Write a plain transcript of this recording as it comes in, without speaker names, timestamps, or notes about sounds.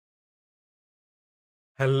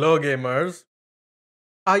Hello, gamers.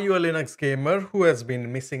 Are you a Linux gamer who has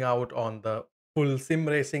been missing out on the full sim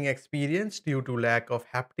racing experience due to lack of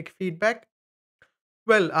haptic feedback?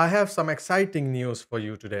 Well, I have some exciting news for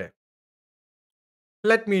you today.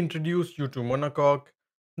 Let me introduce you to Monocoque,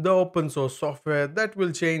 the open source software that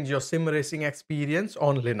will change your sim racing experience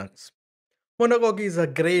on Linux. Monocoque is a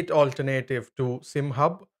great alternative to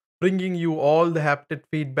Simhub, bringing you all the haptic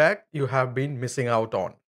feedback you have been missing out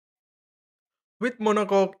on. With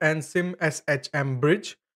Monocoque and Sim SHM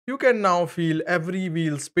Bridge, you can now feel every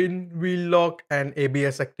wheel spin, wheel lock, and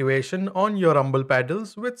ABS activation on your rumble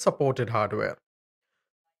pedals with supported hardware.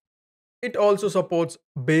 It also supports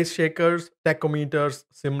base shakers, tachometers,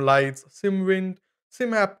 sim lights, sim wind, sim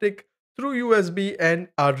haptic through USB and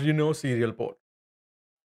Arduino serial port.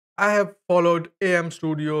 I have followed AM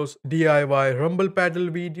Studio's DIY rumble pedal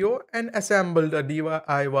video and assembled a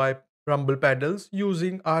DIY rumble pedals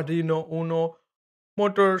using Arduino Uno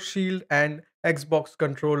motor shield and Xbox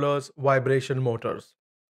controllers vibration motors.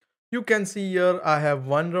 You can see here I have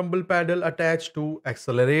one rumble pedal attached to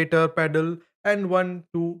accelerator pedal and one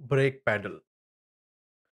to brake pedal.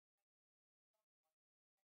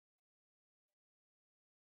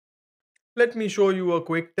 Let me show you a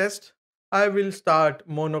quick test. I will start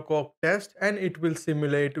monocoque test and it will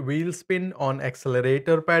simulate wheel spin on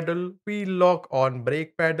accelerator pedal, wheel lock on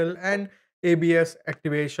brake pedal and ABS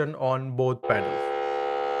activation on both pedals.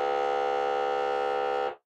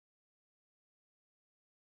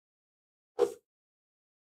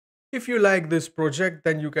 If you like this project,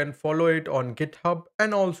 then you can follow it on GitHub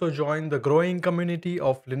and also join the growing community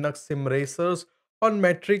of Linux sim racers on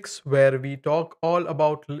Metrics, where we talk all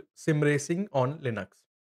about sim racing on Linux.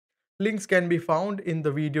 Links can be found in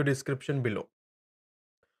the video description below.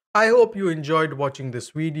 I hope you enjoyed watching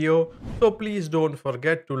this video, so please don't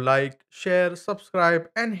forget to like, share, subscribe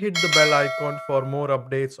and hit the bell icon for more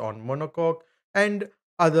updates on Monocoque and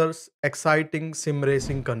others exciting sim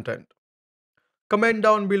racing content. Comment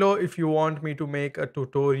down below if you want me to make a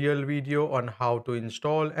tutorial video on how to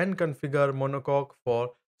install and configure Monocoque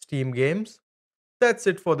for Steam games. That's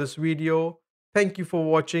it for this video. Thank you for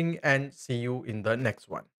watching and see you in the next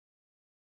one.